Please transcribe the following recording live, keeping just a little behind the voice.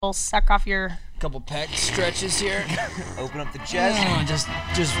We'll suck off your... Couple pec stretches here. Open up the chest.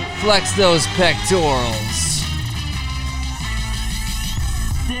 Just flex those pectorals.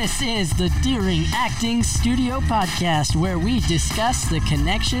 This is the Deering Acting Studio Podcast, where we discuss the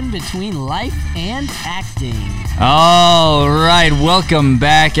connection between life and acting. All right, welcome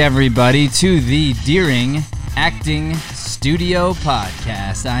back, everybody, to the Deering Acting Studio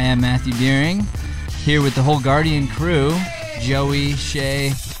Podcast. I am Matthew Deering, here with the whole Guardian crew, Joey,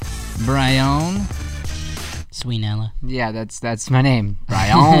 Shay, Brian. Sweenella. Yeah, that's my name.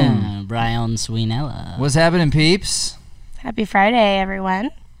 Brian. Brian Sweenella. What's happening, peeps? Happy Friday, everyone.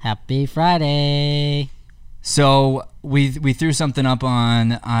 Happy Friday. So we threw something up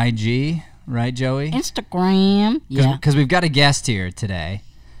on IG, right, Joey? Instagram. Yeah. Because we've got a guest here today.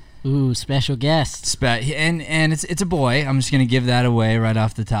 Ooh, special guest. And it's a boy. I'm just gonna give that away right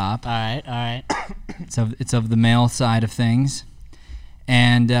off the top. All right. It's of the male side of things,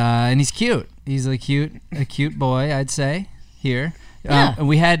 and he's cute. He's a cute boy, I'd say. Here, Yeah.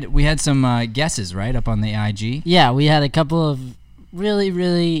 We had some guesses right up on the IG. Yeah, we had a couple of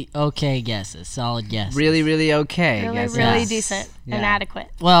really okay guesses, solid guesses. Really okay. Really, yes, really yes. decent Yeah. and adequate.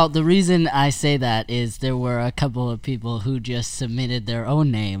 Well, the reason I say that is there were a couple of people who just submitted their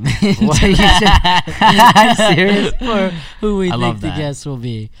own name. What? I'm serious? For who we I think love the that. guest will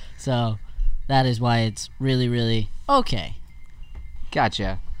be. So that is why it's really okay.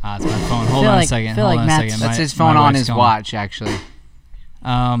 Gotcha. It's my phone. Hold Feel on like- a second. feel Hold like on a Matt's- second. That's My- his phone my on wife's his calling. watch, actually.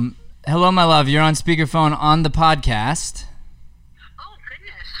 Hello, my love. You're on speakerphone on the podcast. Oh,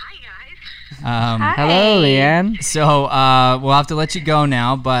 goodness. Hi, guys. Hi. Hello, Leanne. So we'll have to let you go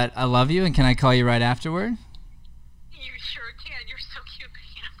now, but I love you, and can I call you right afterward? You sure can. You're so cute.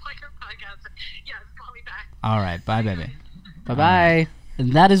 I like your podcast. Yes, call me back. All right. Bye, baby. Bye-bye.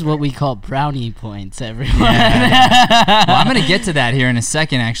 And that is what we call brownie points, everyone. Well, I'm going to get to that here in a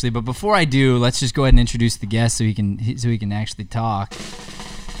second, actually. But before I do, let's just go ahead and introduce the guest so he can actually talk.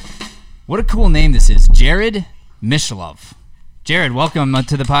 What a cool name this is, Jared Mishlove. Jared, welcome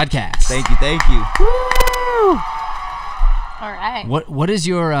to the podcast. Thank you. All right. What is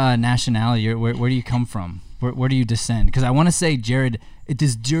your nationality? Where do you come from? Where do you descend? Because I want to say Jared. It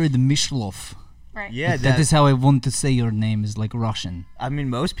is Jared Mishlove. Right. Yeah, That is how I want to say your name is like Russian. I mean,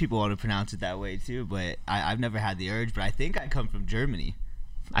 most people want to pronounce it that way too, but I've never had the urge. But I think I come from Germany.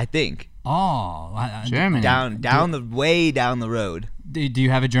 I think Oh, Germany. down the road. Do you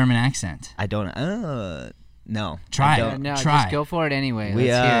have a German accent? I don't. No. Try I it. don't. No, Try. just go for it anyway.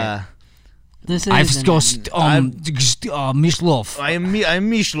 We Let's hear This is I've an- just Mishlove. I am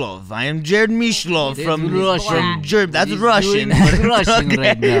Mishlove. I am Jared Mishlove It's from Russian. Germany. That's He's Russian. doing Russian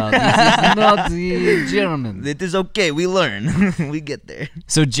right now. This is not German. It is okay. We learn. We get there.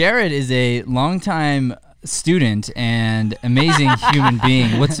 So Jared is a longtime student and amazing human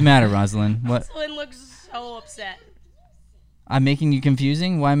being. What's the matter, Rosalind? What? Lynn looks so upset. I'm making you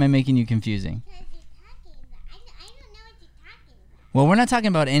confusing? Why am I making you confusing? Well, we're not talking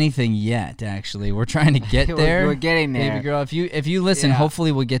about anything yet, actually. We're trying to get there. We're getting there. Baby girl, if you listen, Yeah.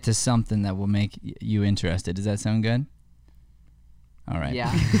 hopefully we'll get to something that will make you interested. Does that sound good? All right.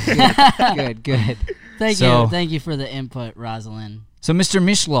 Yeah. Good. Thank you for the input, Rosalind. So, Mr.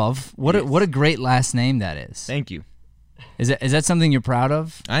 Mishlove, what Yes. a great last name that is. Thank you. Is that something you're proud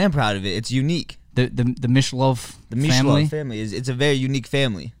of? I am proud of it. It's unique. The Mishlove The family? Mishlove family it's a very unique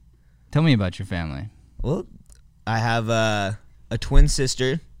family. Tell me about your family. Well, I have a twin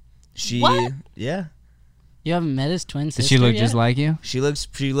sister. What? Yeah. You haven't met his twin sister Does she look yet? just like you? She looks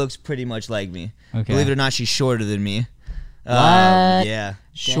pretty much like me. Okay. Believe it or not, she's shorter than me. What? Yeah.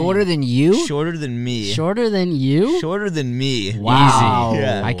 Shorter than you? Shorter than me. Shorter than you? Shorter than me. Wow. Easy.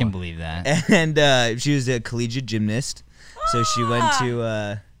 Yeah. I can believe that. And she was a collegiate gymnast. So she went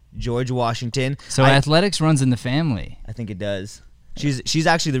to George Washington. So athletics runs in the family. I think it does. She's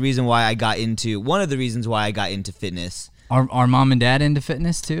actually one of the reasons why I got into fitness. Are mom and dad into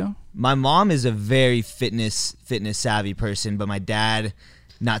fitness too? My mom is a very fitness savvy person, but my dad,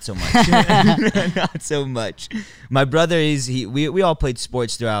 not so much. Not so much. My brother we all played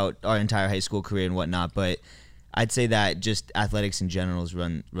sports throughout our entire high school career and whatnot, but I'd say that just athletics in general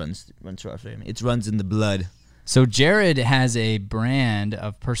runs through our family. It runs in the blood. So Jared has a brand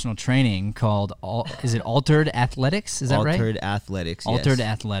of personal training called is it Altered Athletics? Is that right? Altered Athletics. Altered yes.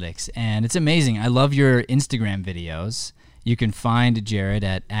 Athletics, and it's amazing. I love your Instagram videos. You can find Jared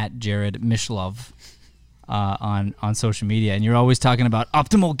at Jared Mishlove on social media, and you're always talking about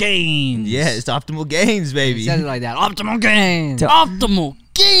optimal gains. Yeah, it's optimal gains, baby. He said it like that. Optimal gains. Optimal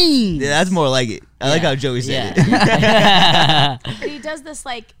gains. Yeah, that's more like it. I like how Joey said it. But he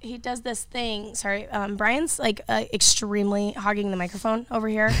does this thing. Sorry, Brian's like extremely hogging the microphone over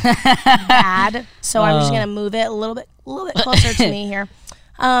here. Bad. So I'm just gonna move it a little bit closer to me here.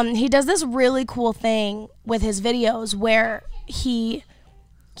 He does this really cool thing with his videos where he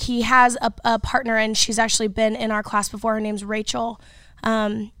has a partner, and she's actually been in our class before. Her name's Rachel,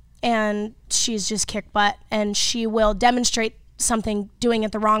 and she's just kick butt, and she will demonstrate something doing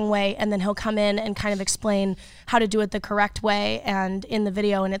it the wrong way, and then he'll come in and kind of explain how to do it the correct way and in the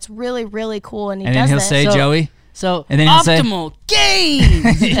video, and it's really, really cool. And then he'll say, Joey, so and then he'll say, optimal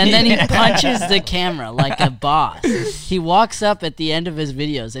gains, and then he punches the camera like a boss. He walks up at the end of his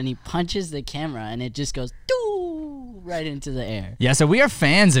videos and he punches the camera, and it just goes doo right into the air. Yeah, so we are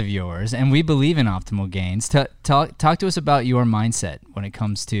fans of yours, and we believe in optimal gains. Talk to us about your mindset when it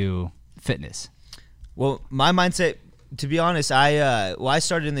comes to fitness. Well, my mindset, to be honest, I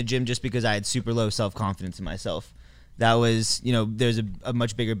started in the gym just because I had super low self-confidence in myself. That was, there's a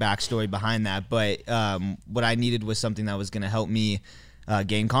much bigger backstory behind that, but what I needed was something that was going to help me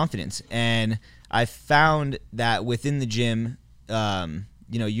gain confidence. And I found that within the gym,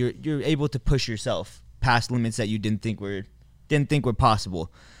 you're able to push yourself past limits that you didn't think were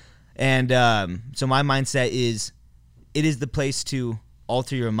possible. And so my mindset is, it is the place to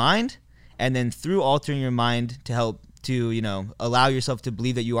alter your mind, and then through altering your mind to help to, allow yourself to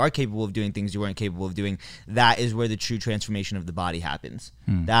believe that you are capable of doing things you weren't capable of doing. That is where the true transformation of the body happens.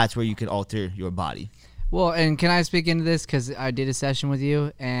 That's where you can alter your body. Well, and can I speak into this? Because I did a session with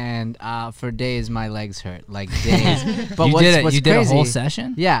you, and for days my legs hurt, like days. But you did a crazy, whole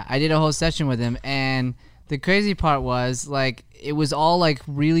session? Yeah, I did a whole session with him, and the crazy part was, like, it was all like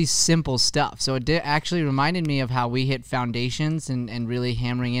really simple stuff. So it actually reminded me of how we hit foundations and really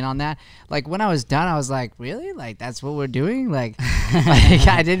hammering in on that. Like when I was done, I was like, really? Like that's what we're doing? Like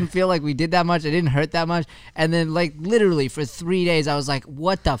I didn't feel like we did that much. I didn't hurt that much. And then like literally for 3 days, I was like,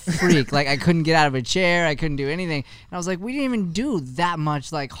 what the freak? Like I couldn't get out of a chair. I couldn't do anything. And I was like, we didn't even do that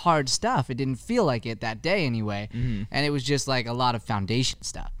much like hard stuff. It didn't feel like it that day anyway. And it was just like a lot of foundation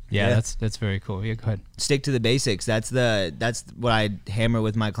stuff. Yeah, that's very cool. Yeah, go ahead. Stick to the basics. That's what I hammer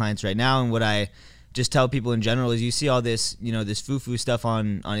with my clients right now, and what I just tell people in general is, you see all this, this foo-foo stuff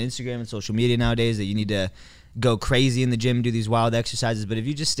on Instagram and social media nowadays, that you need to go crazy in the gym, do these wild exercises. But if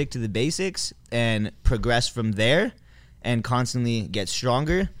you just stick to the basics and progress from there and constantly get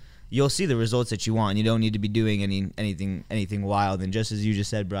stronger, you'll see the results that you want. You don't need to be doing anything wild. And just as you just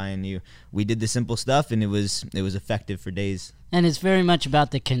said, Brian, we did the simple stuff, and it was effective for days. And it's very much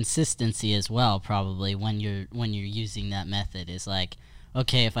about the consistency as well, probably, when you're using that method. Is like,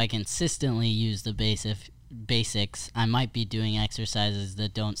 okay, if I consistently use the basics, I might be doing exercises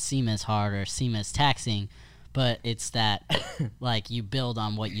that don't seem as hard or seem as taxing, but it's that like you build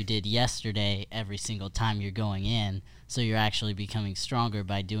on what you did yesterday every single time you're going in, so you're actually becoming stronger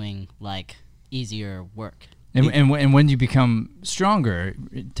by doing like easier work. And when you become stronger,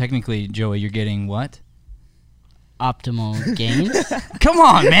 technically, Joey, you're getting what? Optimal gains. Come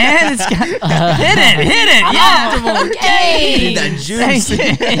on, man! Hit it! Yeah, optimal gains. That juice.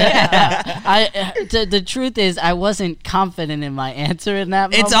 Yeah. The truth is, I wasn't confident in my answer in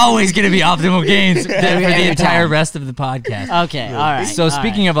that moment. It's always going to be optimal gains for the entire rest of the podcast. Okay, all right. So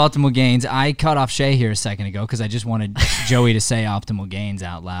speaking of optimal gains, I cut off Shay here a second ago because I just wanted Joey to say optimal gains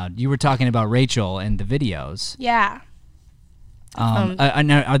out loud. You were talking about Rachel and the videos. Yeah.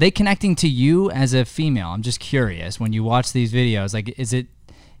 Are they connecting to you as a female? I'm just curious. When you watch these videos, like,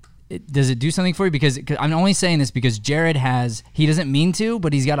 does it do something for you? Because I'm only saying this because Jared he doesn't mean to,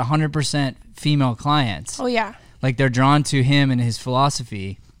 but he's got 100% female clients. Oh yeah. Like they're drawn to him and his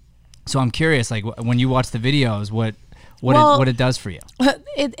philosophy. So I'm curious, like when you watch the videos, what it does for you.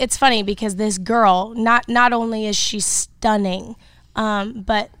 It's funny because this girl, not only is she stunning,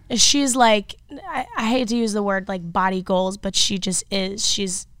 but she's like, I hate to use the word like body goals, but she just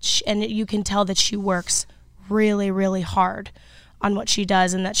is. And you can tell that she works really, really hard on what she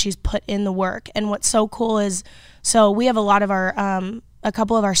does, and that she's put in the work. And what's so cool is, so we have a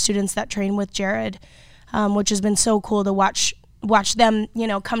couple of our students that train with Jared, which has been so cool to watch them,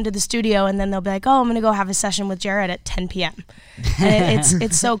 come to the studio, and then they'll be like, oh, I'm going to go have a session with Jared at 10 p.m. And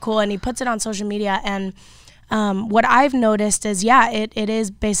it's so cool. And he puts it on social media. And what I've noticed is, it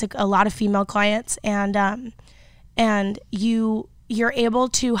is a lot of female clients, and you're able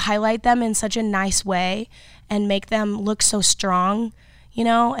to highlight them in such a nice way and make them look so strong,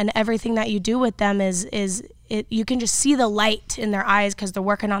 and everything that you do with them you can just see the light in their eyes because they're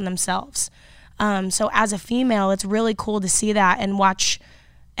working on themselves. So as a female, it's really cool to see that and watch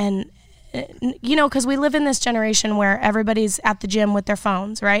and you know, because we live in this generation where everybody's at the gym with their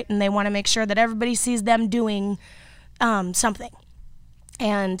phones, right? And they want to make sure that everybody sees them doing something.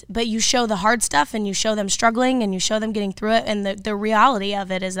 But you show the hard stuff, and you show them struggling, and you show them getting through it. And the reality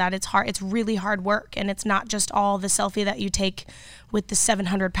of it is that it's hard. It's really hard work. And it's not just all the selfie that you take with the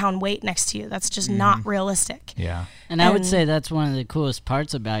 700-pound weight next to you. That's just not realistic. Yeah. And I would say that's one of the coolest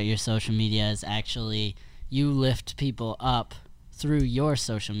parts about your social media is actually you lift people up through your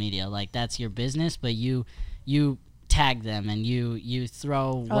social media. Like, that's your business, but you tag them, and you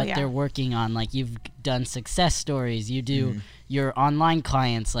throw what they're working on. Like, you've done success stories. You do your online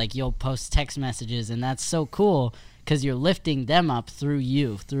clients, like you'll post text messages, and that's so cool because you're lifting them up through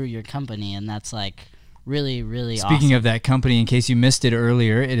your company, and that's like really, really Speaking awesome. of that company, in case you missed it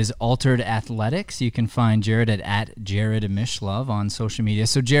earlier, it is Altered Athletics. You can find Jared at Jared Mishlove on social media.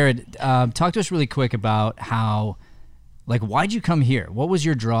 So Jared, talk to us really quick about how, like, why'd you come here? What was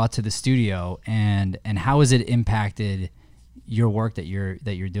your draw to the studio, and how has it impacted your work that you're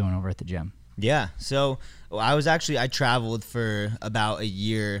doing over at the gym? Yeah. So I traveled for about a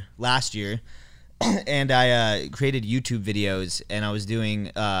year last year, and I created YouTube videos, and I was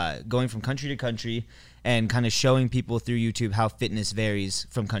doing going from country to country and kind of showing people through YouTube how fitness varies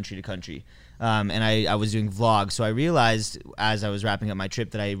from country to country. And I was doing vlogs. So I realized as I was wrapping up my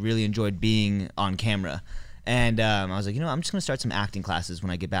trip that I really enjoyed being on camera. And I was like, I'm just gonna start some acting classes when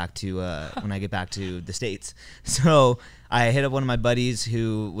I get back to the States. So I hit up one of my buddies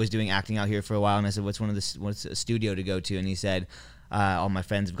who was doing acting out here for a while, and I said, what's a studio to go to? And he said, all my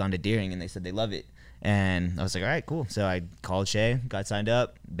friends have gone to Deering, and they said they love it. And I was like, all right, cool. So I called Shay, got signed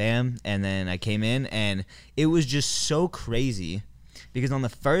up, bam, and then I came in, and it was just so crazy because on the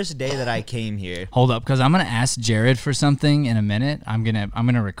first day that I came here, Hold up, because I'm gonna ask Jared for something in a minute. I'm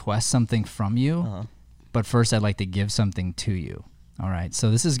gonna request something from you. But first, I'd like to give something to you. All right,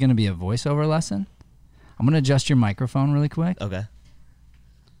 so this is going to be a voiceover lesson. I'm going to adjust your microphone really quick. okay,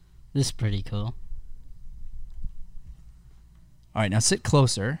 This is pretty cool. All right, now sit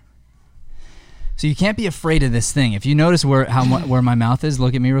closer. So you can't be afraid of this thing. If you notice where my mouth is,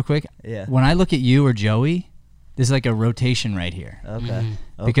 look at me real quick. Yeah. When I look at you or Joey, there's like a rotation right here. okay,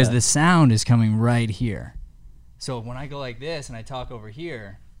 Because okay. the sound is coming right here. So when I go like this and I talk over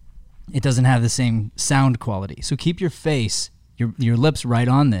here, it doesn't have the same sound quality. So keep your face, your lips right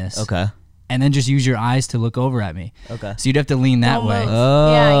on this. Okay. And then just use your eyes to look over at me. Okay. So you'd have to lean that way.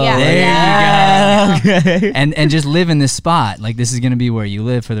 Oh, Yeah. There you go. Okay. And just live in this spot. Like, this is going to be where you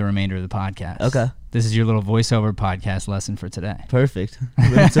live for the remainder of the podcast. Okay. This is your little voiceover podcast lesson for today. Perfect.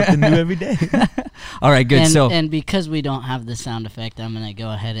 Learn something new every day. All right, good. And because we don't have the sound effect, I'm gonna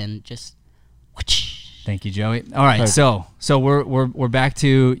go ahead and just. Thank you, Joey. All right, Perfect. so we're back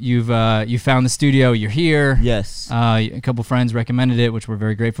to you found the studio. You're here. Yes. A couple friends recommended it, which we're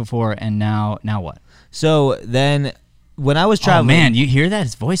very grateful for. And now what? So then, when I was Oh traveling, man, you hear that?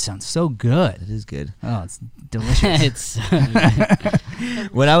 His voice sounds so good. it is good. Oh, it's delicious. It's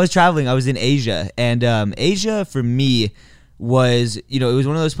When I was traveling, I was in Asia, and Asia for me was, it was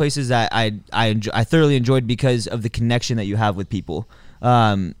one of those places that I thoroughly enjoyed because of the connection that you have with people.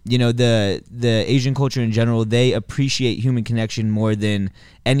 The Asian culture in general, they appreciate human connection more than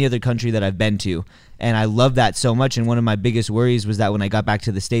any other country that I've been to. And I love that so much. And one of my biggest worries was that when I got back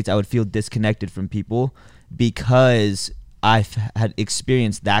to the States, I would feel disconnected from people because I've had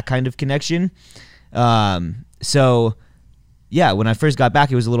experienced that kind of connection. So yeah, when I first got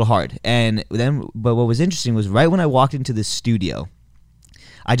back, it was a little hard. But what was interesting was right when I walked into the studio,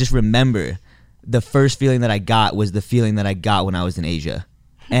 I just remember the first feeling that I got was the feeling that I got when I was in Asia.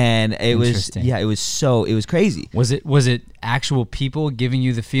 And it was crazy. Was it actual people giving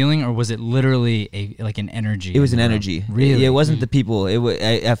you the feeling, or was it literally an energy? It was in an the room? energy. Really? It wasn't the people.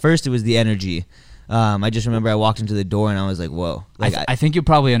 At first it was the energy. I just remember I walked into the door and I was like, whoa. I think you'll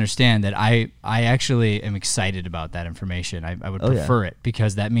probably understand that I actually am excited about that information. I would prefer it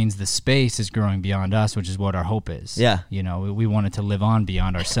because that means the space is growing beyond us, which is what our hope is. Yeah. We want it to live on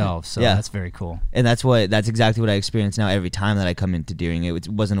beyond ourselves. So Yeah. that's very cool. And that's exactly what I experience now every time that I come into Deering. It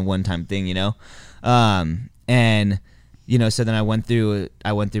wasn't a one-time thing, so then I went through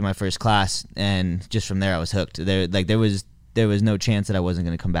my first class, and just from there I was hooked. There was no chance that I wasn't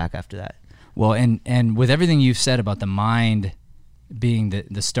going to come back after that. Well, and with everything you've said about the mind being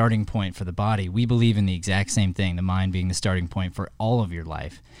the starting point for the body, we believe in the exact same thing, the mind being the starting point for all of your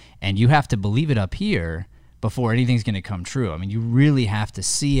life. And you have to believe it up here before anything's going to come true. I mean, you really have to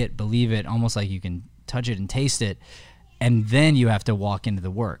see it, believe it, almost like you can touch it and taste it, and then you have to walk into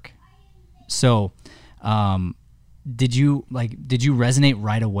the work. So did you resonate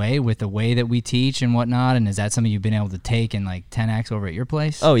right away with the way that we teach and whatnot? And is that something you've been able to take and like 10x over at your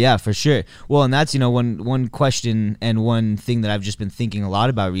place? Oh yeah, for sure. Well, and that's, one question and one thing that I've just been thinking a lot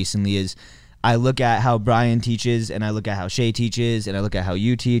about recently is I look at how Brian teaches and I look at how Shay teaches and I look at how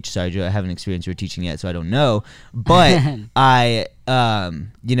you teach. Sorry, Joe, I haven't experienced your teaching yet, so I don't know. But I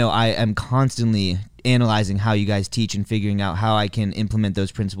am constantly analyzing how you guys teach and figuring out how I can implement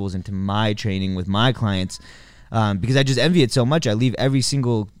those principles into my training with my clients. Because I just envy it so much. I leave every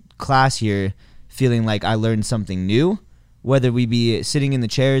single class here feeling like I learned something new, whether we be sitting in the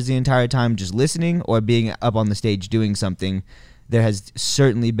chairs the entire time just listening or being up on the stage doing something. There has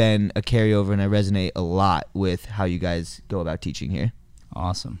certainly been a carryover, and I resonate a lot with how you guys go about teaching here.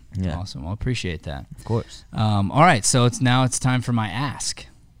 Awesome. Yeah. Awesome. Well, appreciate that. Of course. All right, so it's time for my ask.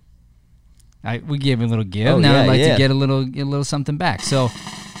 We gave a little give. Oh, Now yeah, I'd like yeah. to get a little something back. So,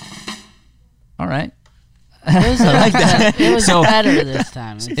 all right. It was better this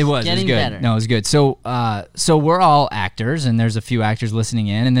time. It was getting good. better. No, it was good. So we're all actors, and there's a few actors listening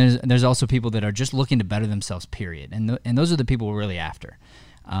in, and there's also people that are just looking to better themselves. Period. And those are the people we're really after.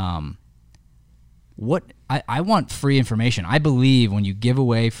 What I want free information. I believe when you give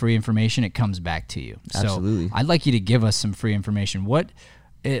away free information, it comes back to you. Absolutely. So I'd like you to give us some free information.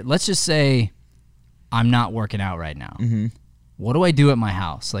 Let's just say I'm not working out right now. Mm-hmm. What do I do at my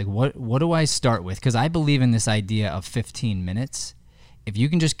house? Like, what do I start with? Because I believe in this idea of 15 minutes. If you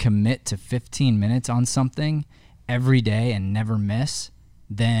can just commit to 15 minutes on something every day and never miss,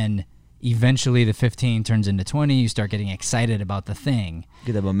 then eventually the 15 turns into 20. You start getting excited about the thing.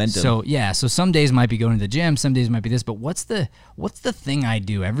 Get that momentum. So some days might be going to the gym, some days might be this. But what's the thing I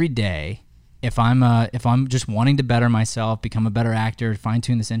do every day? If I'm just wanting to better myself, become a better actor, fine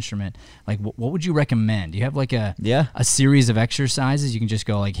tune this instrument, like what would you recommend? Do you have like a series of exercises you can just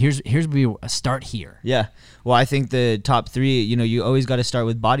go like here's a start here? Yeah. Well, I think the top 3, you always got to start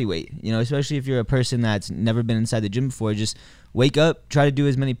with body weight. Especially if you're a person that's never been inside the gym before, just wake up, try to do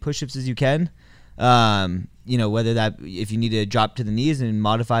as many push-ups as you can. Whether that if you need to drop to the knees and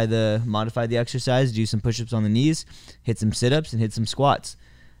modify the exercise, do some push-ups on the knees, hit some sit-ups and hit some squats.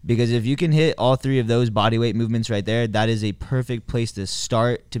 Because if you can hit all 3 of those body weight movements right there, that is a perfect place to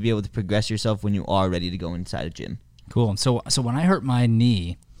start to be able to progress yourself when you are ready to go inside a gym. Cool. So when I hurt my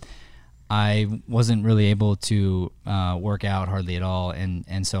knee, I wasn't really able to work out hardly at all,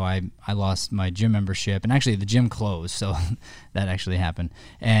 and so I lost my gym membership, and actually the gym closed, so that actually happened.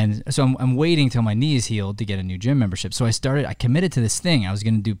 And so I'm waiting till my knee is healed to get a new gym membership. So I committed to this thing. I was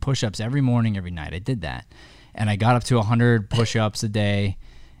going to do push-ups every morning, every night. I did that, and I got up to 100 push-ups a day.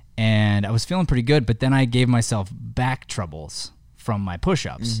 And I was feeling pretty good, but then I gave myself back troubles from my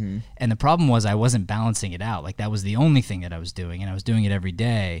push-ups. Mm-hmm. And the problem was I wasn't balancing it out. Like that was the only thing that I was doing, and I was doing it every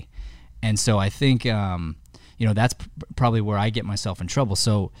day. And so I think, that's probably where I get myself in trouble.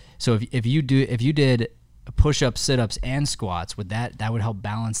 So if you did push-ups, sit-ups, and squats, that would help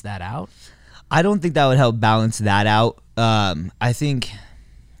balance that out? I don't think that would help balance that out. I think...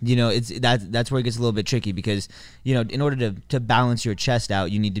 that's where it gets a little bit tricky because, in order to balance your chest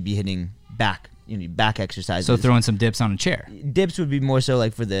out, you need to be hitting back, back exercises. So throwing some dips on a chair. Dips would be more so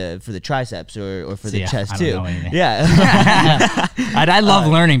like for the triceps or for the chest I too. don't know anything. Yeah. I love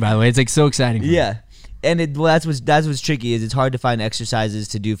learning, by the way. It's like so exciting. Yeah. And that's what's tricky is it's hard to find exercises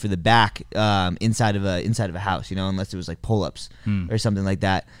to do for the back inside of a house, unless it was like pull-ups or something like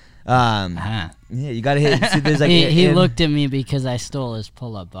that. Yeah, you gotta hit. See, there's like he looked at me because I stole his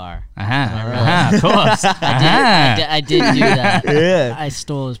pull-up bar. Pull-ups. I did do that. Yeah. I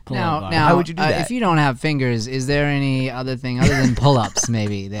stole his pull-up bar. Now, how would you do that? If you don't have fingers, is there any other thing other than pull-ups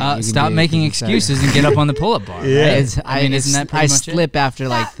maybe? That you can stop do making to- excuses and get up on the pull-up bar. Yeah. Right? Isn't that pretty I much slip after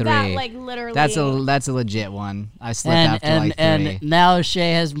like 3. That, like literally. That's a legit one. I slip after like 3. And now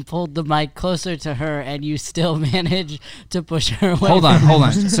Shay has pulled the mic closer to her, and you still manage to push her away. Hold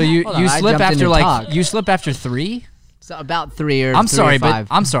on. So you Hold on, I slip jumped in after to like talk. you slip after 3? So about 3 or I'm 3 sorry, or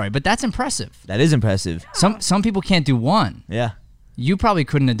 5. but that's impressive. That is impressive. Some people can't do 1. Yeah. You probably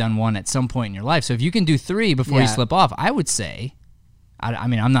couldn't have done 1 at some point in your life. So if you can do 3 before you Yeah. slip off, I would say, I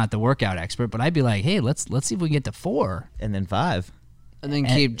mean, I'm not the workout expert, but I'd be like, hey, let's see if we can get to 4. And then 5. And then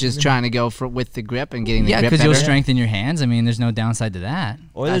keep just trying to go with the grip and getting the Yeah, grip because you'll better. strengthen your hands. I mean, there's no downside to that.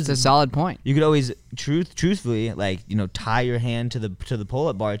 Or That's a solid point. you could always truthfully tie your hand to the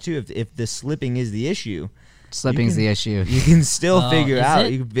pull-up bar too. If the slipping is the issue, Slipping's the issue. you can still figure is out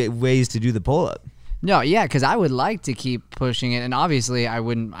it? ways to do the pull-up. No, yeah, because I would like to keep pushing it, and obviously I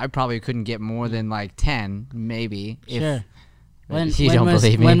probably couldn't get more than like 10, maybe. Sure. You don't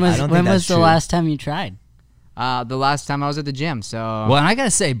believe me? When I was don't think when that's was the true. last time you tried? The last time I was at the gym, so Well, and I got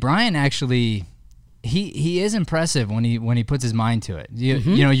to say, Brian actually he is impressive when he puts his mind to it. You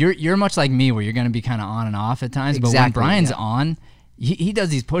know, you're much like me where you're going to be kind of on and off at times. But when Brian's on, he does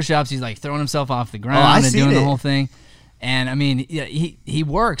these push-ups. He's like throwing himself off the ground and doing the whole thing. And I mean, he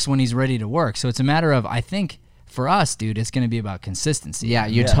works when he's ready to work. So it's a matter of, I think for us, dude, it's going to be about consistency. Yeah,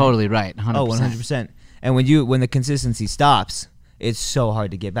 you're totally right. 100%. Oh, 100%. And when the consistency stops, it's so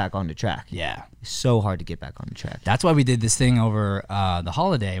hard to get back on the track. Yeah. So hard to get back on the track. That's why we did this thing over the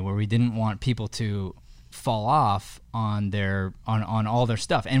holiday where we didn't want people to fall off on all their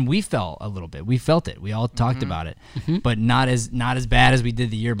stuff. And we fell a little bit. We felt it. We all talked about it. But not as bad as we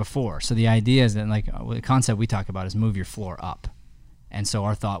did the year before. So the idea is that, like, the concept we talk about is move your floor up. And so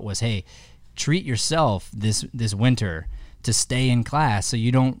our thought was, hey, treat yourself this winter to stay in class so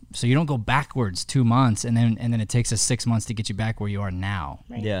you don't go backwards 2 months and then it takes us 6 months to get you back where you are now.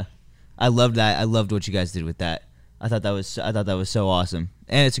 Right. Yeah. I loved that. I loved what you guys did with that. I thought that was so awesome.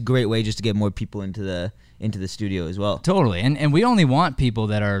 And it's a great way just to get more people into the studio as well. Totally. And we only want people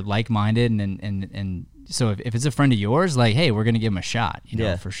that are like-minded and so if it's a friend of yours, like, hey, we're going to give them a shot, you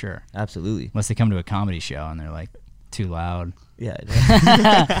know, for sure. Absolutely. Unless they come to a comedy show and they're like too loud. Yeah.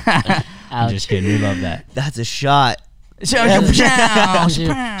 I'm just kidding. We love that. That's a shot.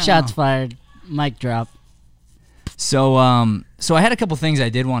 Shots fired. Mic drop. So I had a couple things I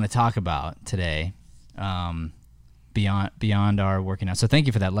did want to talk about today, beyond our working out. So thank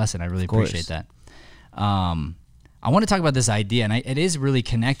you for that lesson. I really appreciate that. I want to talk about this idea, and it is really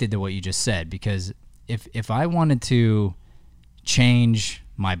connected to what you just said, because if I wanted to change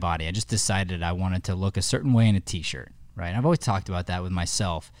my body, I just decided I wanted to look a certain way in a t-shirt, right? And I've always talked about that with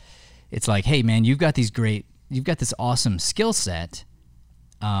myself. It's like, hey man, you've got this awesome skill set,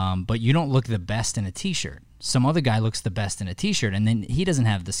 but you don't look the best in a t-shirt. Some other guy looks the best in a t-shirt, and then he doesn't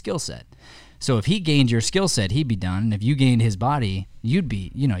have the skill set. So if he gained your skill set, he'd be done. And if you gained his body, you'd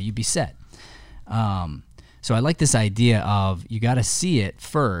be set. So I like this idea of you got to see it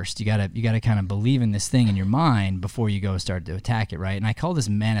first. You got to kind of believe in this thing in your mind before you go start to attack it, right? And I call this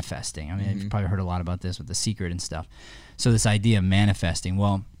manifesting. I mean, you've probably heard a lot about this with The Secret and stuff. So this idea of manifesting.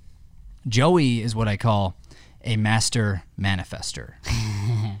 Well, Joey is what I call a master manifester.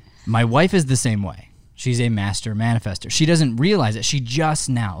 My wife is the same way. She's a master manifester. She doesn't realize it. She just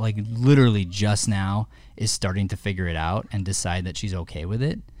now, like literally just now, is starting to figure it out and decide that she's okay with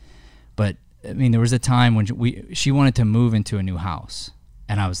it. But I mean, there was a time when she wanted to move into a new house,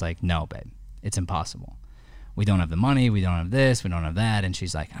 and I was like, no, babe, it's impossible. We don't have the money. We don't have this. We don't have that. And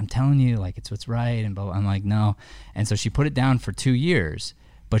she's like, I'm telling you, like, it's what's right. And blah, blah. I'm like, no. And so she put it down for 2 years,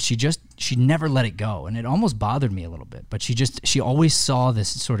 but she never let it go. And it almost bothered me a little bit, but she always saw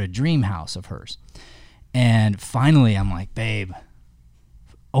this sort of dream house of hers. And finally I'm like, babe,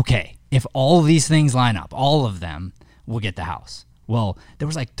 okay, if all these things line up, all of them, we'll get the house. Well, there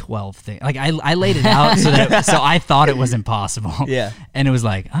was like 12 things. Like I laid it out so I thought it was impossible. Yeah. And it was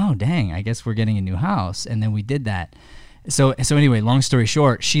like, oh dang, I guess we're getting a new house. And then we did that. So anyway, long story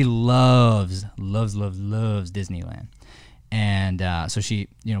short, she loves Disneyland. And so she,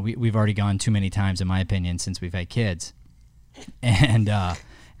 you know, we've already gone too many times, in my opinion, since we've had kids. And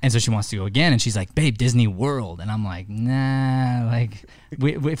so she wants to go again, and she's like, babe, Disney World. And I'm like, nah, like,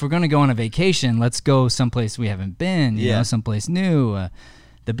 if we're going to go on a vacation, let's go someplace we haven't been, you know, someplace new.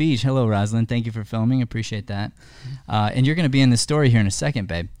 The beach. Hello, Rosalind. Thank you for filming. Appreciate that. And you're going to be in the story here in a second,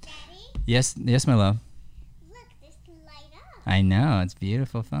 babe. Daddy? Yes, my love. Look, this can light up. I know. It's a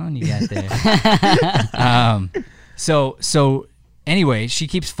beautiful phone you got there. So anyway, she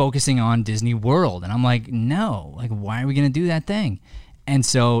keeps focusing on Disney World. And I'm like, no. Like, why are we going to do that thing? And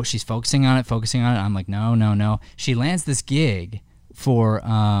so she's focusing on it. I'm like, no. She lands this gig for,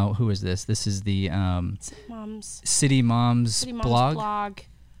 who is this? This is the City Moms blog.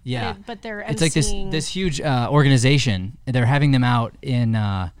 Yeah. But they're it's like this huge organization. They're having them out in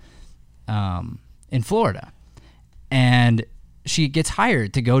Florida. And she gets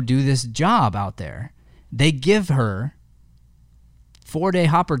hired to go do this job out there. They give her 4-day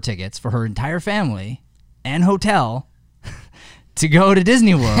hopper tickets for her entire family and hotel to go to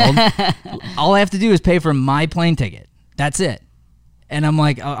Disney World. All I have to do is pay for my plane ticket. That's it. And I'm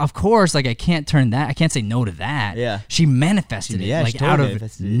like, of course, like I can't say no to that. Yeah. She manifested it like out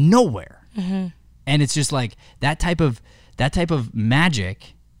of nowhere. Mm-hmm. And it's just like that type of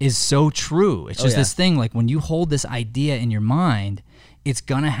magic is so true. It's just this thing, like when you hold this idea in your mind, it's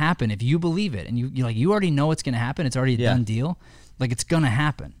gonna happen if you believe it, and you already know it's gonna happen. It's already a done deal. Like it's gonna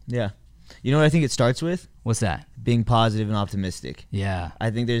happen. Yeah. You know what I think it starts with? What's that? Being positive and optimistic. Yeah.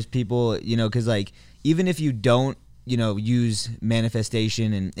 I think there's people, because like even if you don't, use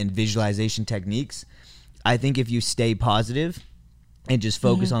manifestation and visualization techniques, I think if you stay positive and just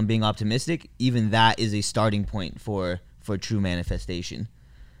focus on being optimistic, even that is a starting point for true manifestation.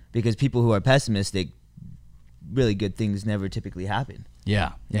 Because people who are pessimistic, really good things never typically happen.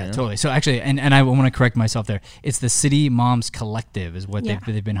 Yeah, You know? totally. So actually, and I want to correct myself there. It's the City Moms Collective is what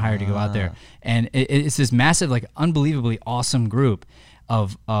they've been hired to go out there, and it's this massive, like, unbelievably awesome group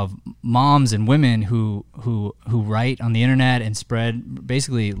of moms and women who write on the internet and spread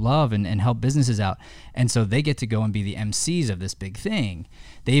basically love and help businesses out. And so they get to go and be the MCs of this big thing.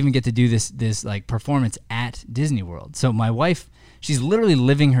 They even get to do this like performance at Disney World. So my wife, she's literally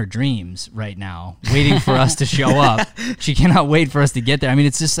living her dreams right now, waiting for us to show up. She cannot wait for us to get there. I mean,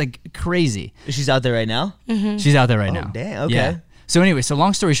 it's just like crazy. She's out there right now? She's out there right now. Damn, okay. Yeah. So anyway, so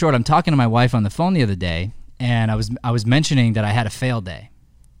long story short, I'm talking to my wife on the phone the other day, and I was mentioning that I had a fail day.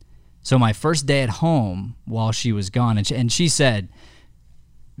 So my first day at home while she was gone, and she said,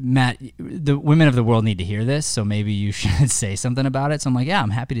 Matt, the women of the world need to hear this, so maybe you should say something about it. So I'm like, yeah, I'm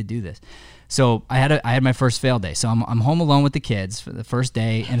happy to do this. So I had my first fail day. So I'm home alone with the kids for the first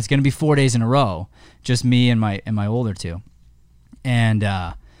day, and it's going to be 4 days in a row, just me and my older two. And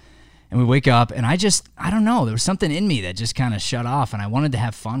we wake up, and I don't know, there was something in me that just kind of shut off, and I wanted to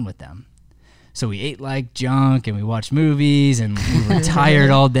have fun with them. So we ate like junk, and we watched movies, and we were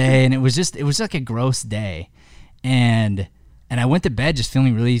tired all day, and it was like a gross day. And I went to bed just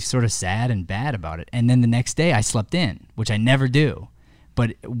feeling really sort of sad and bad about it. And then the next day I slept in, which I never do.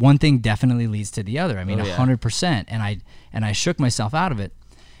 But one thing definitely leads to the other. I mean, 100%. And I shook myself out of it.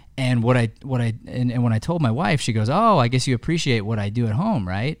 And when I told my wife, she goes, "Oh, I guess you appreciate what I do at home,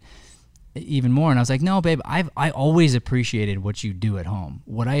 right?" Even more. And I was like, "No, babe, I always appreciated what you do at home.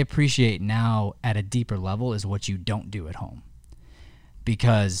 What I appreciate now at a deeper level is what you don't do at home."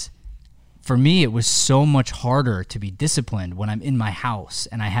 Because for me, it was so much harder to be disciplined when I'm in my house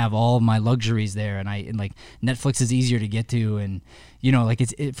and I have all my luxuries there, and like Netflix is easier to get to, and you know, like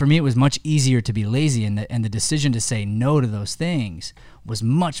for me, it was much easier to be lazy, and the decision to say no to those things was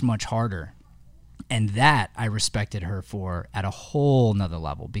much, much harder. And that I respected her for at a whole nother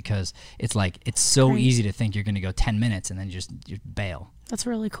level, because it's like, it's so easy to think you're going to go 10 minutes and then you bail. That's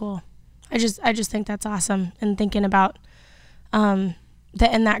really cool. I just think that's awesome. And thinking about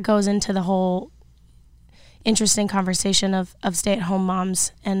that goes into the whole interesting conversation of stay-at-home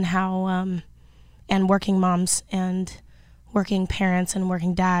moms and how and working moms and working parents and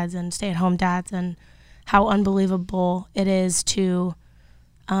working dads and stay-at-home dads, and how unbelievable it is to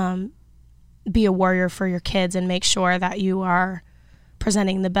be a warrior for your kids and make sure that you are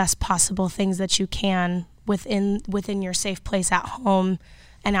presenting the best possible things that you can within your safe place at home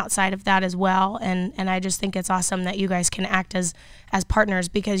and outside of that as well. And I just think it's awesome that you guys can act as partners,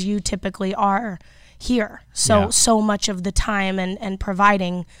 because you typically are here so much of the time and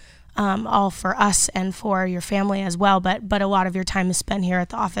providing all for us and for your family as well. But a lot of your time is spent here at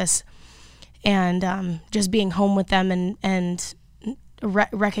the office, and just being home with them and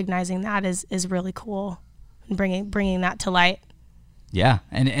recognizing that is really cool, and bringing that to light. Yeah,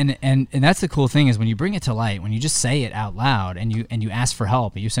 and that's the cool thing, is when you bring it to light, when you just say it out loud and you ask for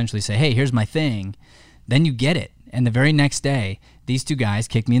help, and you essentially say, "Hey, here's my thing," then you get it. And the very next day, these two guys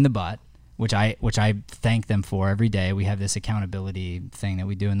kicked me in the butt, which I thank them for every day. We have this accountability thing that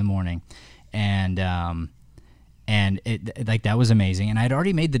we do in the morning, and it, like, that was amazing. And I'd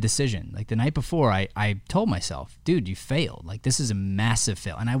already made the decision. Like, the night before, I told myself, "Dude, you failed. Like, this is a massive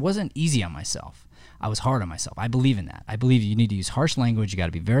fail." And I wasn't easy on myself. I was hard on myself. I believe in that. I believe you need to use harsh language. You got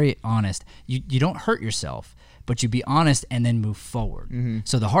to be very honest. You don't hurt yourself, but you be honest and then move forward. Mm-hmm.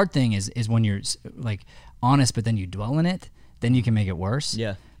 So the hard thing is when you're like honest, but then you dwell in it, then you can make it worse.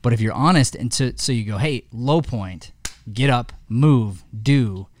 Yeah. But if you're honest and so you go, "Hey, low point, get up, move,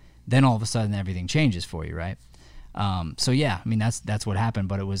 do," then all of a sudden everything changes for you, right? So yeah, I mean that's what happened.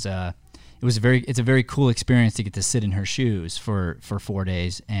 But it's a very cool experience to get to sit in her shoes for 4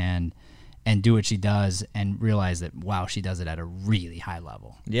 days and do what she does, and realize that, wow, she does it at a really high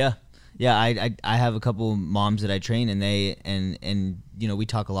level. Yeah. I have a couple moms that I train, and and you know, we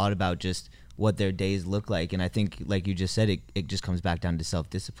talk a lot about just what their days look like, and I think, like you just said, it just comes back down to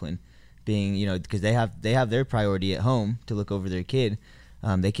self-discipline, being, you know, because they have their priority at home to look over their kid.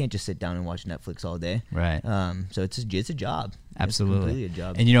 They can't just sit down and watch Netflix all day. Right. So it's a job. Absolutely. It's completely a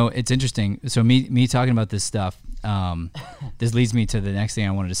job. And, you know, it's interesting. So me talking about this stuff, this leads me to the next thing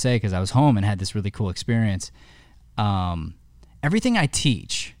I wanted to say, because I was home and had this really cool experience. Everything I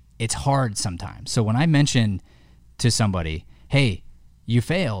teach, it's hard sometimes. So when I mention to somebody, "Hey, you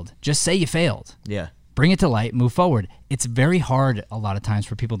failed," just say you failed. Yeah. Bring it to light, move forward. It's very hard a lot of times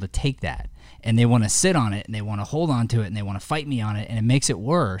for people to take that, and they want to sit on it, and they want to hold on to it, and they want to fight me on it, and it makes it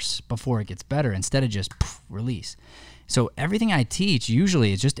worse before it gets better, instead of just release. So everything I teach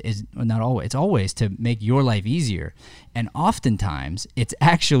usually is not always, it's always to make your life easier. And oftentimes it's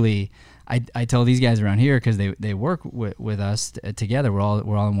actually, I tell these guys around here, because they work with us together. We're all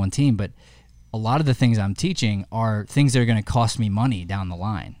on one team, but a lot of the things I'm teaching are things that are going to cost me money down the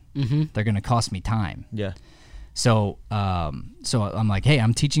line. Mm-hmm. They're going to cost me time. Yeah. So I'm like, hey,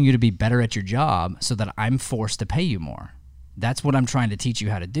 I'm teaching you to be better at your job so that I'm forced to pay you more. That's what I'm trying to teach you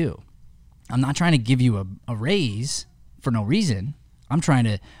how to do. I'm not trying to give you a raise for no reason. I'm trying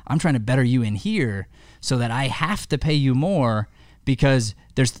to better you in here so that I have to pay you more because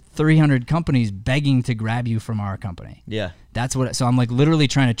there's 300 companies begging to grab you from our company. Yeah. That's what. So I'm like literally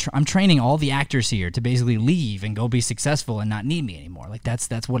I'm training all the actors here to basically leave and go be successful and not need me anymore. Like that's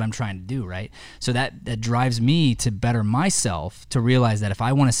what I'm trying to do, right? So that drives me to better myself, to realize that if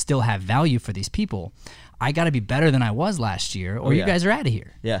I want to still have value for these people, I got to be better than I was last year, or you guys are out of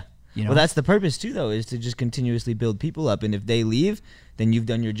here. Yeah. You know? Well, that's the purpose too, though, is to just continuously build people up. And if they leave, then you've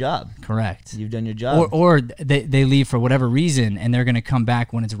done your job. Correct. You've done your job. Or they leave for whatever reason, and they're going to come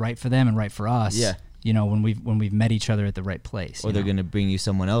back when it's right for them and right for us. Yeah. You know, when we've met each other at the right place. Or they're going to bring you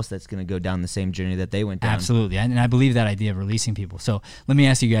someone else that's going to go down the same journey that they went down. Absolutely. And I believe that idea of releasing people. So let me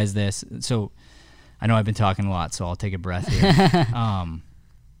ask you guys this. So I know I've been talking a lot, so I'll take a breath here.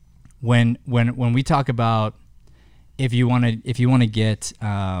 When we talk about if you want to get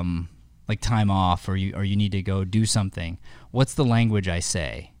like time off, or you need to go do something, what's the language I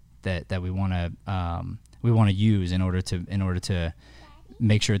say that we want to use in order to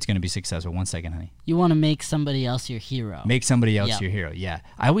make sure it's going to be successful? 1 second, honey. You want to make somebody else your hero. Make somebody else your hero. Yeah.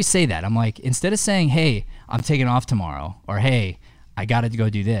 I always say that. I'm like, instead of saying, hey, I'm taking off tomorrow, or hey, I got to go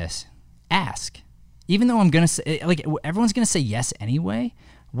do this, ask. Even though I'm going to say, like, everyone's going to say yes anyway,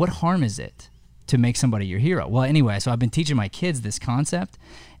 what harm is it to make somebody your hero? Well, anyway, so I've been teaching my kids this concept,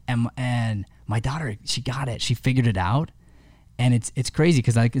 and my daughter, she got it. She figured it out. And it's crazy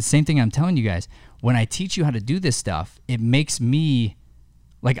because like the same thing I'm telling you guys, when I teach you how to do this stuff, it makes me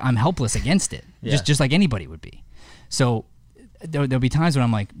like I'm helpless against it, just like anybody would be. So there'll be times when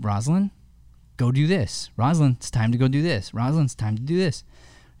I'm like, Rosalind, go do this. Rosalind, it's time to go do this. Rosalind, it's time to do this.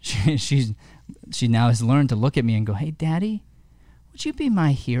 She now has learned to look at me and go, hey, Daddy, would you be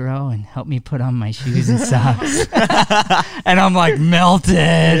my hero and help me put on my shoes and socks? And I'm like melted.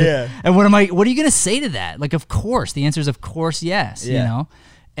 Yeah. And what are you going to say to that? Like, of course. The answer is, of course, yes. Yeah. You know?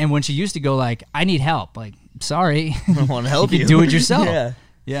 And when she used to go like, I need help. Like, sorry. I don't want to help you. You can do it yourself. Yeah.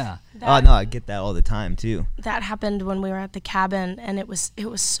 Yeah. Oh, no, I get that all the time, too. That happened when we were at the cabin, and it was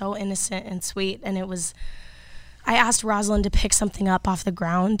so innocent and sweet. And I asked Rosalind to pick something up off the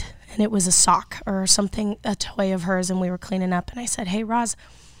ground, and it was a sock or something, a toy of hers, and we were cleaning up. And I said, hey, Roz,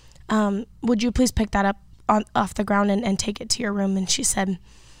 would you please pick that up off the ground and take it to your room? And she said,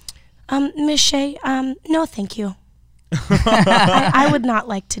 Miss Shea, no, thank you. I would not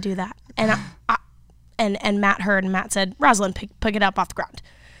like to do that. And and Matt heard, and Matt said, Rosalind, pick it up off the ground.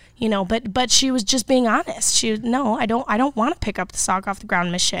 You know, but she was just being honest. I don't want to pick up the sock off the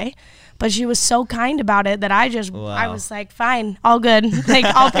ground, Miss Shea. But she was so kind about it that I was like, fine, all good. Like,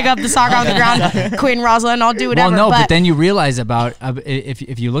 I'll pick up the sock off the ground, Queen Rosalind, I'll do whatever. Well, no, but then you realize about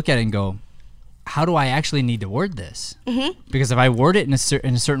if you look at it and go, how do I actually need to word this? Mm-hmm. Because if I word it in a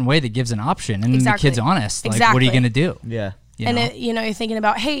certain way that gives an option, and the kid's honest, like, what are you going to do? Yeah. You're thinking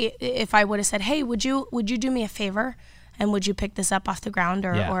about, hey, if I would have said, hey, would you do me a favor? And would you pick this up off the ground?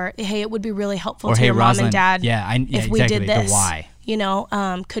 Or hey, it would be really helpful to your Rosalind, mom and dad if we exactly, did this. The why. You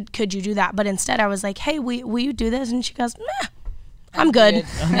know, could you do that? But instead I was like, hey, will you do this? And she goes, nah, I'm good.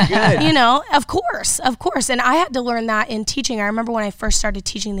 I'm good. You know, of course. And I had to learn that in teaching. I remember when I first started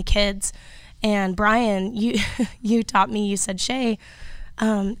teaching the kids, and Brian, you taught me, you said, Shay,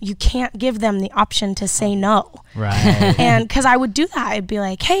 you can't give them the option to say no. Right. And because I would do that. I'd be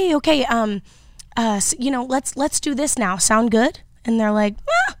like, hey, okay, so, you know, let's do this now. Sound good? And they're like,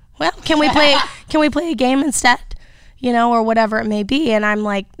 well, can we play a game instead? You know, or whatever it may be. And I'm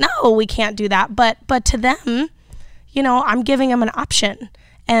like, no, we can't do that. But to them, you know, I'm giving them an option.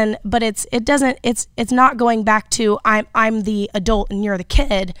 But it's not going back to I'm the adult and you're the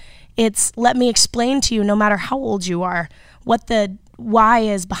kid. It's let me explain to you, no matter how old you are, what the why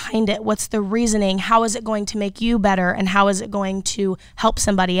is behind it. What's the reasoning? How is it going to make you better? And how is it going to help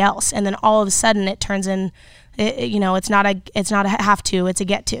somebody else? And then all of a sudden it turns in, you know, it's not a have to, it's a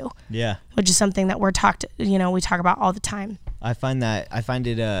get to. Yeah. Which is something that we talk about all the time. I find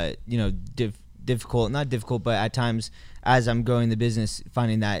it, you know, difficult, not difficult, but at times as I'm growing the business,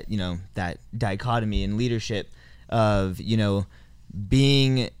 finding that, you know, that dichotomy in leadership of, you know,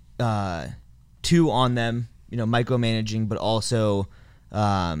 being too on them, you know, micromanaging, but also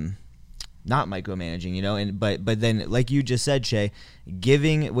not micromanaging, you know. And but then, like you just said, Shay,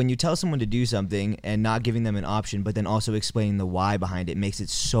 when you tell someone to do something and not giving them an option, but then also explaining the why behind it, makes it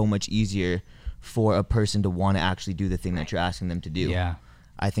so much easier for a person to want to actually do the thing that you're asking them to do. Yeah.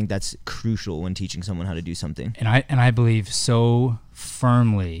 I think that's crucial when teaching someone how to do something. And I believe so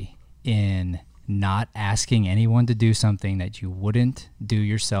firmly in not asking anyone to do something that you wouldn't do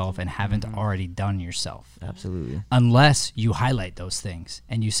yourself and haven't already done yourself. Absolutely. Unless you highlight those things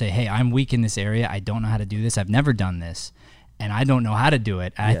and you say, hey, I'm weak in this area. I don't know how to do this. I've never done this and I don't know how to do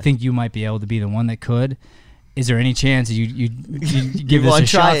it. I think you might be able to be the one that could. Is there any chance you give this a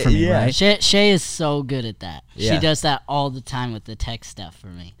shot for me, right? Shay is so good at that. Yeah. She does that all the time with the tech stuff for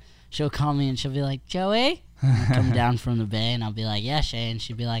me. She'll call me and she'll be like, Joey? And I'll come down from the bay and I'll be like, yeah, Shay. And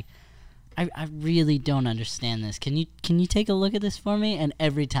she'll be like, I really don't understand this. Can you take a look at this for me? And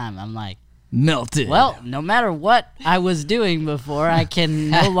every time I'm like, melted. well, no matter what I was doing before, I can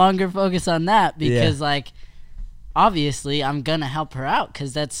no longer focus on that because like, obviously I'm gonna help her out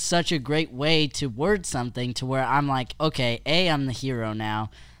because that's such a great way to word something to where I'm like, okay, A, I'm the hero now,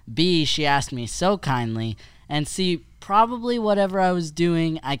 B, she asked me so kindly, and C, probably whatever I was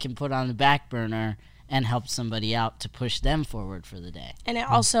doing I can put on the back burner and help somebody out to push them forward for the day. And it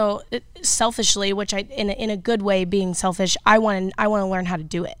also, selfishly, which in a good way, being selfish, I want to learn how to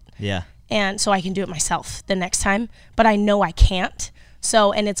do it. Yeah. And so I can do it myself the next time, but I know I can't.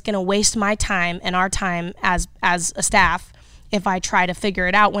 So, and it's going to waste my time and our time as a staff if I try to figure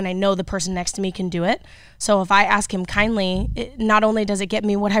it out when I know the person next to me can do it. So if I ask him kindly, not only does it get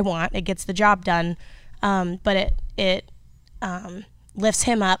me what I want, it gets the job done, but it lifts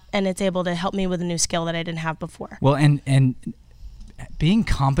him up and it's able to help me with a new skill that I didn't have before. Well, and being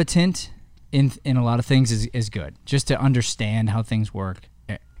competent in a lot of things is good. Just to understand how things work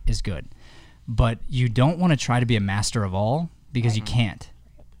is good. But you don't want to try to be a master of all because you can't.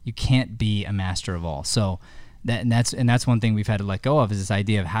 You can't be a master of all. So that's one thing we've had to let go of is this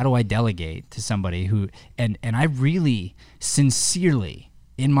idea of how do I delegate to somebody who and I really sincerely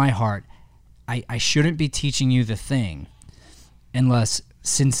in my heart I shouldn't be teaching you the thing unless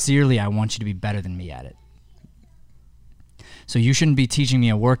sincerely I want you to be better than me at it. So you shouldn't be teaching me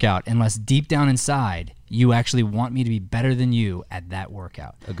a workout unless deep down inside you actually want me to be better than you at that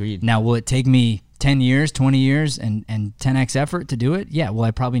workout. Agreed. Now, will it take me 10 years, 20 years, and 10x effort to do it? Yeah. Will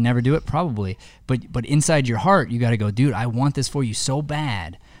I probably never do it? Probably. But inside your heart, you got to go, dude, I want this for you so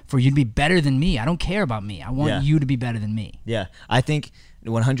bad for you to be better than me. I don't care about me. I want you to be better than me. Yeah. I think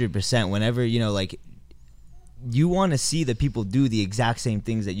 100% whenever, like, you want to see the people do the exact same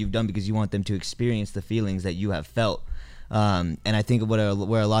things that you've done because you want them to experience the feelings that you have felt. And I think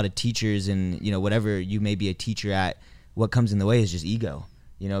where a lot of teachers and, whatever you may be a teacher at, what comes in the way is just ego.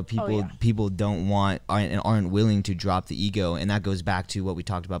 People don't want and aren't willing to drop the ego. And that goes back to what we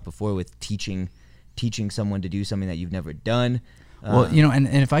talked about before with teaching someone to do something that you've never done. Well, and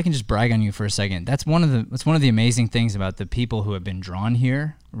if I can just brag on you for a second, that's one of the amazing things about the people who have been drawn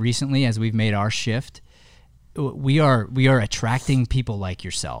here recently as we've made our shift. We are attracting people like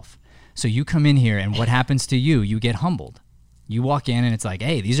yourself. So you come in here and what happens to you? You get humbled. You walk in and it's like,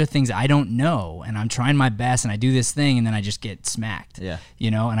 hey, these are things I don't know and I'm trying my best and I do this thing and then I just get smacked. Yeah.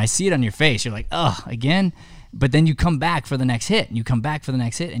 And I see it on your face. You're like, oh, again? But then you come back for the next hit and you come back for the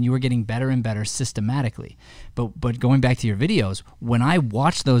next hit and you are getting better and better systematically. But going back to your videos, when I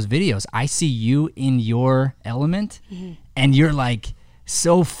watch those videos, I see you in your element and you're like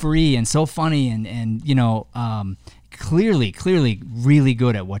so free and so funny and clearly really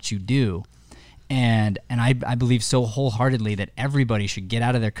good at what you do. And I believe so wholeheartedly that everybody should get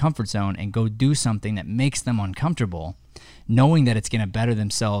out of their comfort zone and go do something that makes them uncomfortable, knowing that it's going to better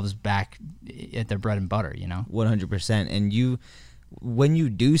themselves back at their bread and butter, 100%. And when you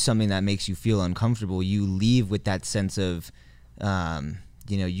do something that makes you feel uncomfortable, you leave with that sense of,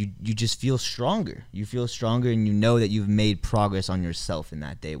 you just feel stronger. You feel stronger and you know that you've made progress on yourself in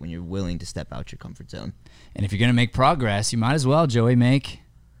that day when you're willing to step out your comfort zone. And if you're going to make progress, you might as well, Joey, make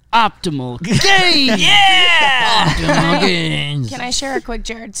optimal gains. Yeah! Optimal gains. Can I share a quick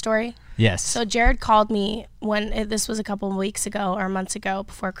Jared story? Yes. So Jared called me this was a couple of weeks ago or months ago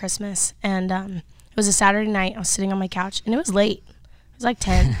before Christmas. And it was a Saturday night. I was sitting on my couch and it was late. It was like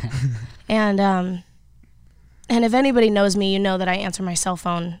 10. And if anybody knows me, you know that I answer my cell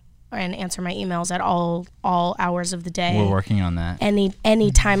phone and answer my emails at all hours of the day. We're working on that.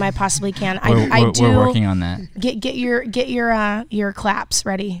 Any time I possibly can. We're working on that. Get your claps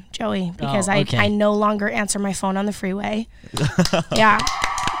ready, Joey, because I no longer answer my phone on the freeway. Yeah.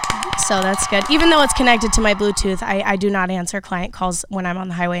 So that's good. Even though it's connected to my Bluetooth, I do not answer client calls when I'm on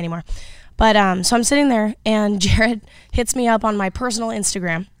the highway anymore. But so I'm sitting there and Jared hits me up on my personal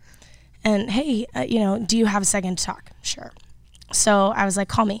Instagram and hey, do you have a second to talk? Sure. So I was like,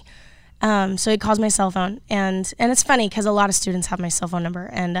 call me. So he calls my cell phone, and it's funny because a lot of students have my cell phone number,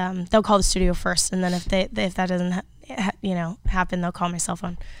 and they'll call the studio first, and then if that doesn't happen, they'll call my cell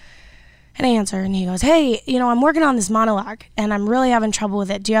phone. And I answer, and he goes, hey, I'm working on this monologue, and I'm really having trouble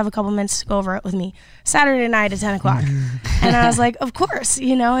with it. Do you have a couple minutes to go over it with me? Saturday night at 10 o'clock. And I was like, of course,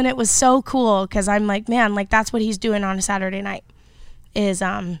 and it was so cool because I'm like, man, like that's what he's doing on a Saturday night is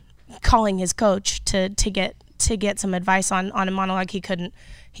calling his coach to get some advice on a monologue he couldn't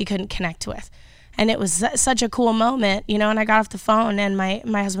connect with. And it was such a cool moment, and I got off the phone, and my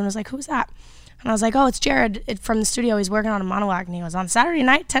husband was like, who's that? And I was like, oh, it's Jared from the studio. He's working on a monologue. And he was on Saturday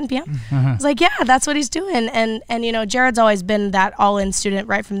night, 10 p.m. I was like, yeah, that's what he's doing. And Jared's always been that all-in student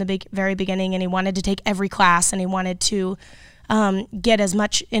right from the very beginning. And he wanted to take every class, and he wanted to get as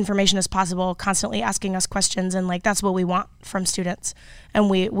much information as possible, constantly asking us questions. And like, that's what we want from students. And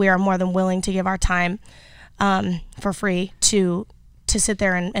we are more than willing to give our time for free to sit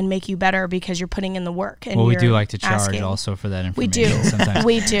there and make you better because you're putting in the work. And we do like to charge also for that information. We do. Sometimes.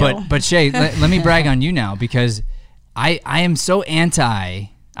 We do. But Shay, let me brag on you now because I am so anti.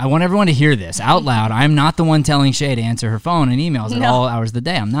 I want everyone to hear this out loud. I'm not the one telling Shay to answer her phone and emails at all hours of the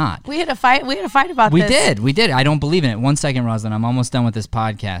day. I'm not. We had a fight about this. We did. I don't believe in it. 1 second, Rosalind. I'm almost done with this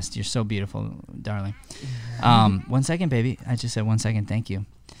podcast. You're so beautiful, darling. 1 second, baby. I just said 1 second. Thank you.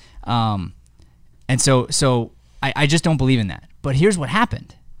 And so I just don't believe in that. But here's what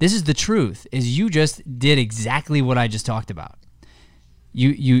happened. This is the truth, is you just did exactly what I just talked about.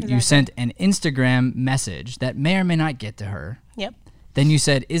 You sent an Instagram message that may or may not get to her. Yep. Then you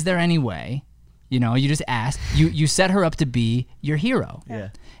said, is there any way? You just asked. You set her up to be your hero. Yeah.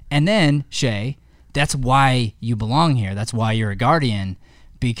 And then, Shay, that's why you belong here. That's why you're a guardian,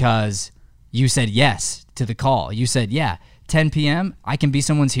 because you said yes to the call. You said, yeah, 10 p.m., I can be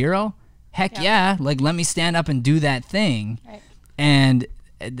someone's hero? Heck yeah. Like, let me stand up and do that thing. Right. And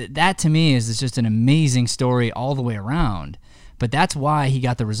that to me is just an amazing story all the way around. But that's why he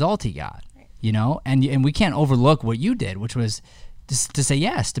got the result he got, And we can't overlook what you did, which was just to say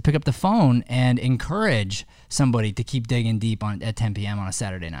yes, to pick up the phone and encourage somebody to keep digging deep at 10 p.m. on a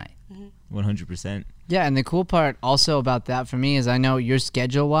Saturday night. 100%. Yeah, and the cool part also about that for me is I know your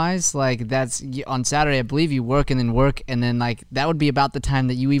schedule-wise, like that's on Saturday, I believe you work, and then like that would be about the time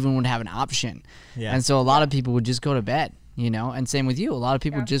that you even would have an option. Yeah. And so a lot of people would just go to bed, and same with you. A lot of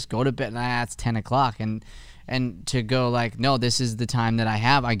people just go to bed, it's 10 o'clock, and to go like, no, this is the time that I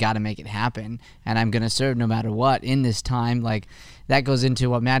have. I got to make it happen, and I'm going to serve no matter what in this time. Like that goes into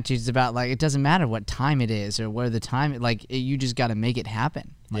what Matt teaches about. Like it doesn't matter what time it is or where the time. You just got to make it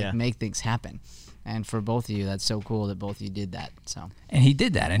happen. Make things happen. And for both of you, that's so cool that both of you did that. So. And he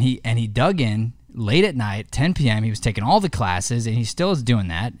did that, and he dug in late at night, 10 p.m. He was taking all the classes, and he still is doing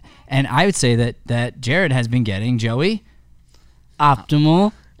that. And I would say that Jared has been getting, Joey,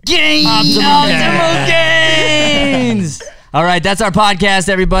 optimal gains. Optimal gains. All right, that's our podcast,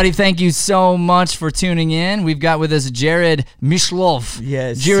 everybody. Thank you so much for tuning in. We've got with us Jared Mishlov.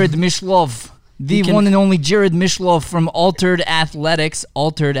 Yes. Jared Mishlov. The one and only Jared Mishlov from Altered Athletics.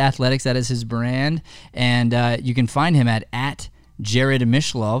 Altered Athletics, that is his brand. And you can find him at Jared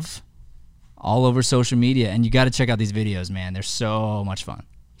Mishlov all over social media. And you got to check out these videos, man. They're so much fun.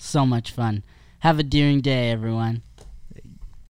 So much fun. Have a Deering day, everyone.